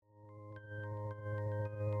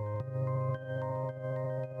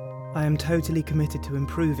I am totally committed to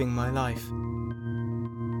improving my life.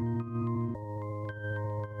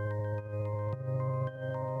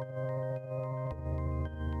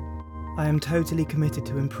 I am totally committed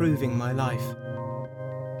to improving my life.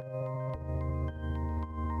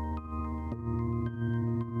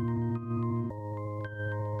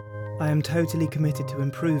 I am totally committed to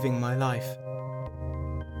improving my life.